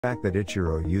fact that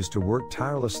Ichiro used to work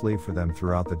tirelessly for them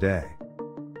throughout the day.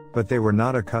 But they were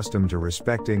not accustomed to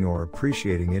respecting or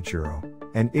appreciating Ichiro,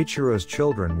 and Ichiro's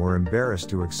children were embarrassed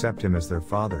to accept him as their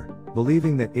father,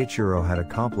 believing that Ichiro had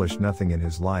accomplished nothing in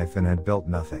his life and had built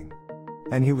nothing.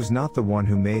 And he was not the one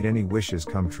who made any wishes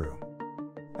come true.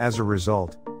 As a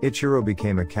result, Ichiro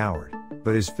became a coward,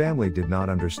 but his family did not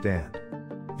understand.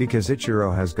 Because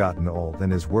Ichiro has gotten old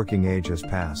and his working age has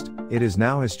passed, it is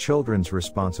now his children's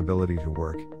responsibility to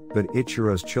work, but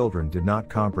Ichiro's children did not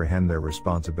comprehend their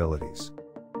responsibilities.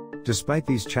 Despite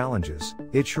these challenges,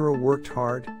 Ichiro worked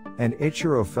hard, and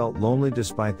Ichiro felt lonely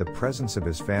despite the presence of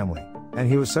his family, and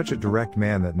he was such a direct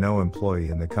man that no employee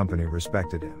in the company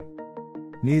respected him.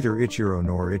 Neither Ichiro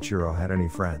nor Ichiro had any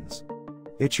friends.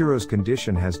 Ichiro's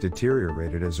condition has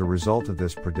deteriorated as a result of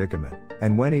this predicament,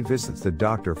 and when he visits the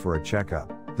doctor for a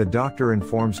checkup, the doctor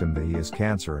informs him that he has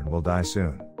cancer and will die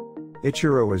soon.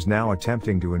 Ichiro is now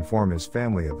attempting to inform his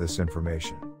family of this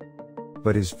information.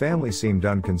 But his family seemed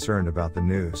unconcerned about the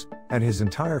news, and his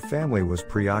entire family was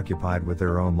preoccupied with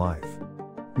their own life.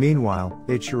 Meanwhile,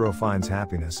 Ichiro finds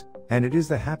happiness, and it is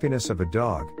the happiness of a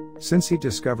dog, since he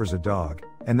discovers a dog,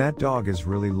 and that dog is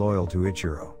really loyal to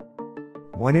Ichiro.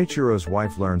 When Ichiro's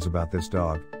wife learns about this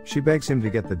dog, she begs him to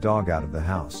get the dog out of the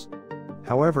house.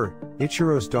 However,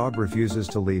 Ichiro's dog refuses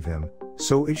to leave him,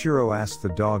 so Ichiro asks the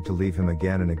dog to leave him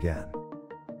again and again.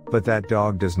 But that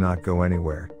dog does not go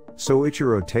anywhere, so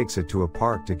Ichiro takes it to a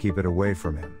park to keep it away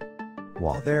from him.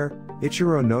 While there,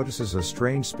 Ichiro notices a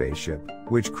strange spaceship,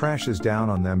 which crashes down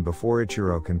on them before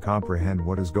Ichiro can comprehend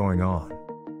what is going on.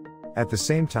 At the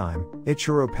same time,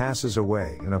 Ichiro passes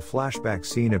away and a flashback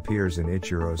scene appears in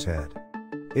Ichiro's head.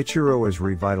 Ichiro is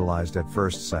revitalized at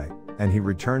first sight, and he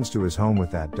returns to his home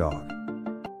with that dog.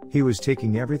 He was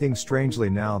taking everything strangely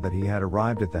now that he had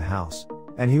arrived at the house,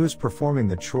 and he was performing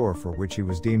the chore for which he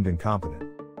was deemed incompetent.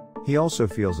 He also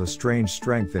feels a strange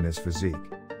strength in his physique.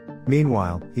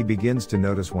 Meanwhile, he begins to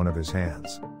notice one of his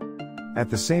hands. At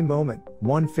the same moment,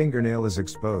 one fingernail is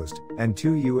exposed, and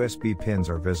 2 USB pins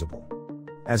are visible.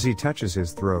 As he touches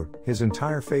his throat, his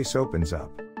entire face opens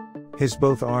up. His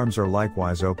both arms are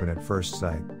likewise open at first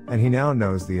sight, and he now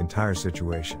knows the entire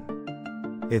situation.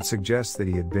 It suggests that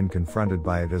he had been confronted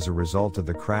by it as a result of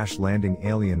the crash-landing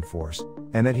alien force,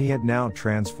 and that he had now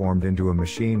transformed into a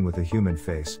machine with a human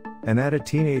face, and that a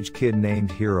teenage kid named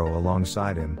Hiro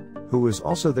alongside him, who was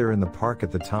also there in the park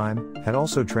at the time, had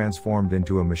also transformed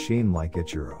into a machine like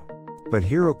Ichiro. But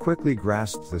Hiro quickly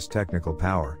grasps this technical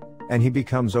power, and he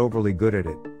becomes overly good at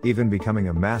it, even becoming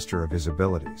a master of his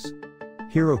abilities.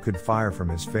 Hiro could fire from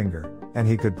his finger, and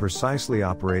he could precisely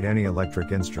operate any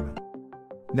electric instrument.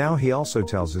 Now he also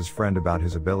tells his friend about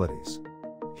his abilities.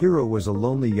 Hiro was a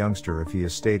lonely youngster, if he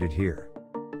is stated here.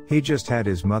 He just had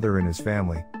his mother in his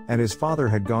family, and his father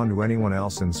had gone to anyone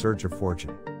else in search of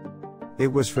fortune. It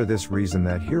was for this reason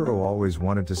that Hiro always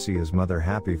wanted to see his mother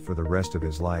happy for the rest of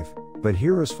his life, but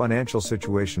Hiro's financial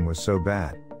situation was so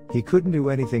bad, he couldn't do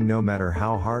anything no matter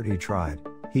how hard he tried.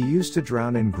 He used to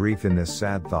drown in grief in this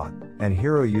sad thought, and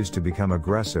Hiro used to become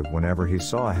aggressive whenever he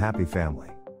saw a happy family.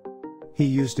 He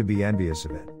used to be envious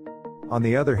of it. On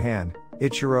the other hand,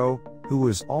 Ichiro, who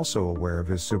was also aware of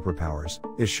his superpowers,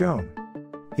 is shown.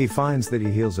 He finds that he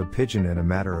heals a pigeon in a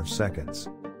matter of seconds.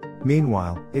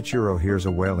 Meanwhile, Ichiro hears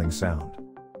a wailing sound.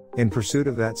 In pursuit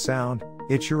of that sound,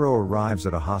 Ichiro arrives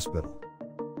at a hospital.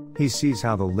 He sees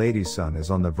how the lady's son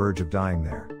is on the verge of dying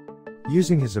there.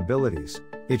 Using his abilities,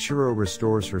 Ichiro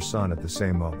restores her son at the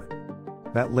same moment.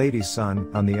 That lady's son,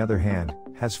 on the other hand,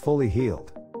 has fully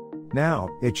healed. Now,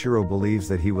 Ichiro believes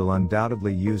that he will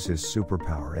undoubtedly use his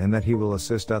superpower and that he will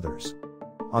assist others.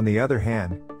 On the other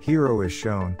hand, Hiro is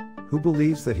shown, who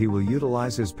believes that he will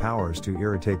utilize his powers to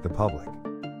irritate the public.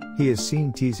 He is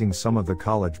seen teasing some of the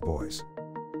college boys.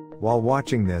 While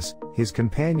watching this, his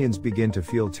companions begin to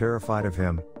feel terrified of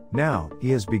him. Now, he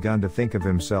has begun to think of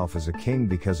himself as a king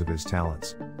because of his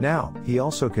talents. Now, he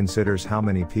also considers how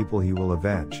many people he will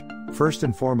avenge. First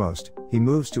and foremost, he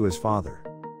moves to his father.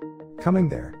 Coming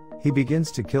there, he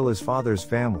begins to kill his father's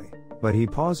family, but he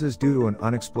pauses due to an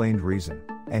unexplained reason,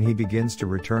 and he begins to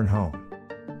return home.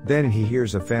 Then he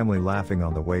hears a family laughing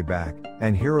on the way back,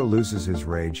 and Hiro loses his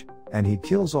rage, and he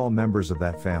kills all members of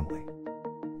that family.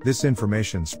 This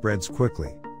information spreads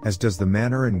quickly, as does the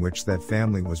manner in which that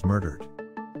family was murdered.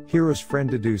 Hiro's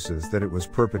friend deduces that it was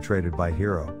perpetrated by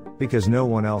Hiro, because no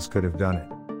one else could have done it.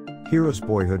 Hiro's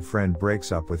boyhood friend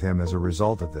breaks up with him as a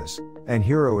result of this, and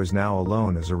Hiro is now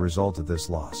alone as a result of this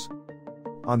loss.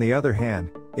 On the other hand,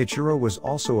 Ichiro was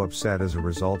also upset as a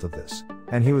result of this,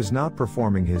 and he was not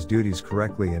performing his duties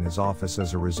correctly in his office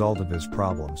as a result of his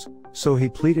problems, so he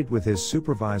pleaded with his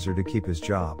supervisor to keep his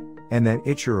job, and then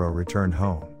Ichiro returned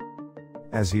home.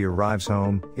 As he arrives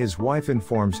home, his wife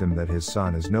informs him that his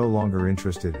son is no longer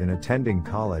interested in attending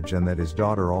college and that his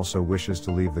daughter also wishes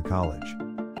to leave the college.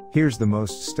 Here's the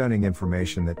most stunning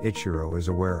information that Ichiro is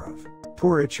aware of.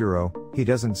 Poor Ichiro, he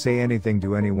doesn't say anything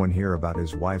to anyone here about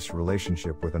his wife's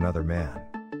relationship with another man.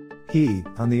 He,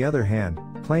 on the other hand,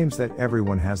 claims that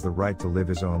everyone has the right to live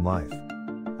his own life.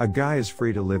 A guy is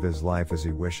free to live his life as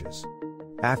he wishes.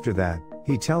 After that,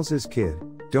 he tells his kid,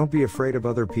 don't be afraid of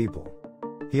other people.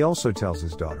 He also tells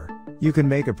his daughter, you can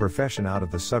make a profession out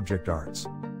of the subject arts.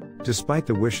 Despite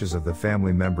the wishes of the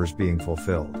family members being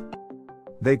fulfilled.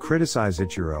 They criticize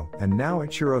Ichiro, and now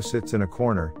Ichiro sits in a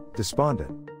corner,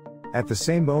 despondent. At the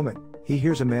same moment, he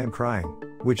hears a man crying,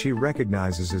 which he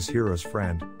recognizes as Hiro's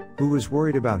friend, who was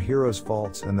worried about Hiro's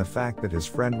faults and the fact that his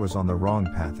friend was on the wrong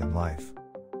path in life.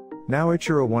 Now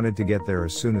Ichiro wanted to get there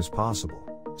as soon as possible,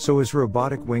 so his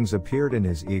robotic wings appeared in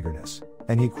his eagerness,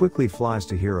 and he quickly flies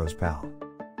to Hiro's pal.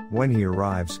 When he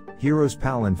arrives, Hiro's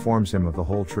pal informs him of the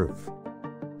whole truth.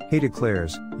 He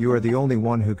declares, you are the only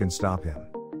one who can stop him.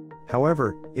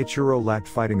 However, Ichiro lacked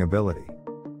fighting ability.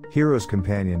 Hiro's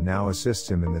companion now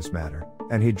assists him in this matter,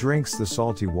 and he drinks the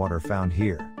salty water found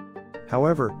here.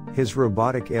 However, his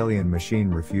robotic alien machine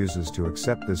refuses to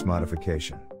accept this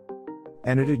modification.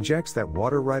 And it ejects that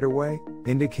water right away,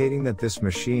 indicating that this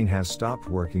machine has stopped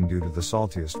working due to the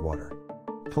saltiest water.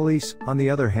 Police, on the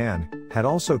other hand, had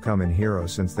also come in Hiro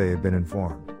since they had been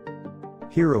informed.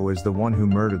 Hiro is the one who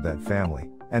murdered that family,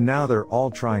 and now they're all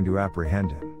trying to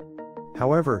apprehend him.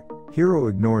 However, Hiro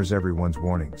ignores everyone's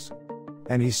warnings.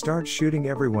 And he starts shooting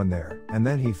everyone there, and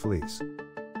then he flees.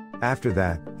 After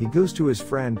that, he goes to his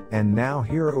friend, and now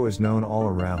Hiro is known all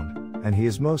around, and he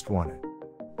is most wanted.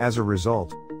 As a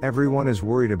result, everyone is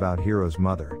worried about Hiro's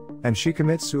mother, and she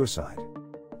commits suicide.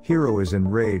 Hiro is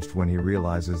enraged when he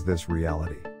realizes this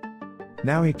reality.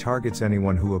 Now he targets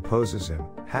anyone who opposes him,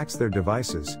 hacks their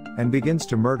devices, and begins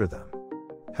to murder them.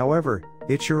 However,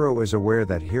 Ichiro is aware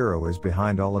that Hiro is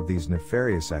behind all of these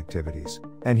nefarious activities,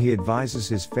 and he advises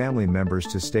his family members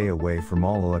to stay away from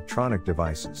all electronic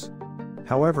devices.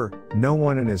 However, no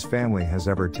one in his family has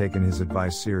ever taken his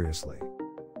advice seriously.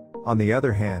 On the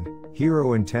other hand,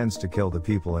 Hiro intends to kill the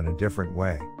people in a different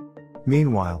way.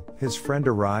 Meanwhile, his friend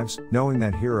arrives, knowing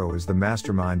that Hiro is the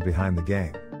mastermind behind the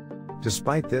game.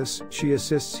 Despite this, she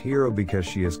assists Hiro because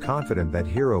she is confident that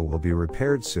Hiro will be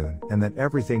repaired soon and that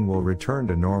everything will return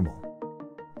to normal.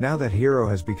 Now that Hiro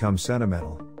has become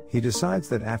sentimental, he decides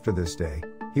that after this day,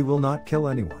 he will not kill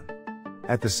anyone.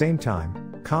 At the same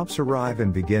time, cops arrive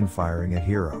and begin firing at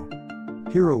Hiro.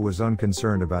 Hiro was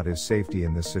unconcerned about his safety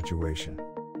in this situation.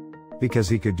 Because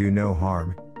he could do no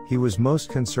harm, he was most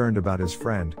concerned about his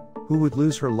friend, who would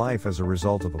lose her life as a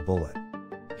result of a bullet.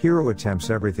 Hiro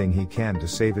attempts everything he can to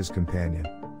save his companion,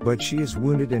 but she is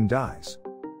wounded and dies.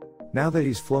 Now that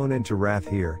he's flown into Wrath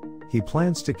here, he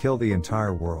plans to kill the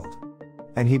entire world.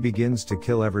 And he begins to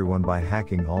kill everyone by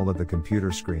hacking all of the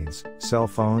computer screens, cell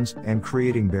phones, and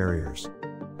creating barriers.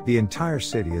 The entire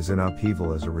city is in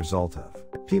upheaval as a result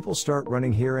of. People start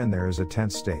running here and there is a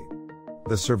tense state.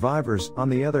 The survivors, on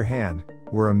the other hand,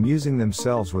 were amusing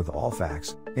themselves with all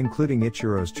facts, including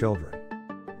Ichiro's children.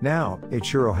 Now,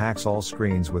 Ichiro hacks all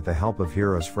screens with the help of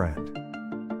Hiro's friend.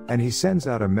 And he sends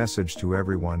out a message to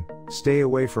everyone, stay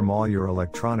away from all your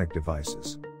electronic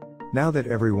devices. Now that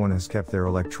everyone has kept their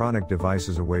electronic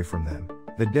devices away from them,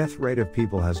 the death rate of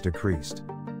people has decreased.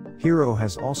 Hiro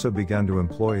has also begun to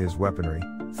employ his weaponry,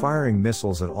 firing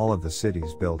missiles at all of the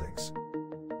city's buildings.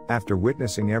 After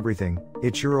witnessing everything,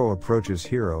 Ichiro approaches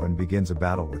Hiro and begins a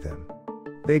battle with him.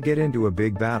 They get into a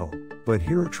big battle, but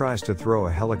Hiro tries to throw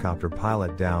a helicopter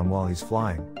pilot down while he's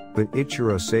flying, but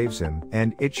Ichiro saves him,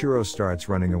 and Ichiro starts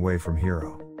running away from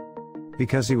Hiro.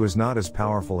 Because he was not as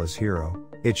powerful as Hiro,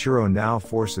 Ichiro now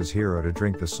forces Hiro to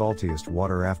drink the saltiest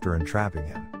water after entrapping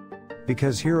him.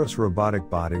 Because Hiro's robotic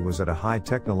body was at a high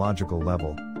technological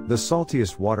level, the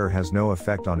saltiest water has no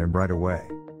effect on him right away.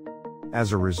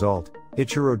 As a result,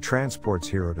 Ichiro transports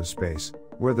Hiro to space,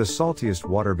 where the saltiest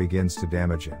water begins to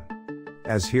damage him.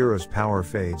 As Hiro's power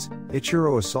fades,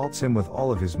 Ichiro assaults him with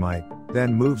all of his might,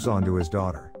 then moves on to his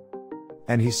daughter.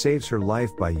 And he saves her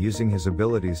life by using his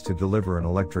abilities to deliver an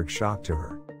electric shock to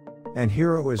her. And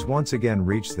Hiro is once again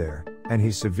reached there, and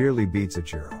he severely beats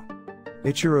Ichiro.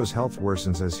 Ichiro's health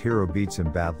worsens as Hiro beats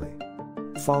him badly.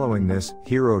 Following this,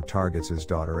 Hiro targets his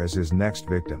daughter as his next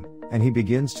victim, and he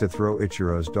begins to throw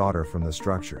Ichiro's daughter from the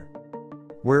structure.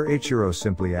 Where Ichiro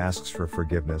simply asks for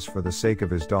forgiveness for the sake of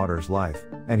his daughter's life,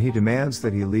 and he demands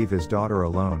that he leave his daughter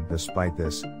alone. Despite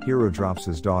this, Hiro drops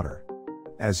his daughter.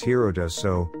 As Hiro does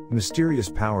so, mysterious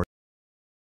powers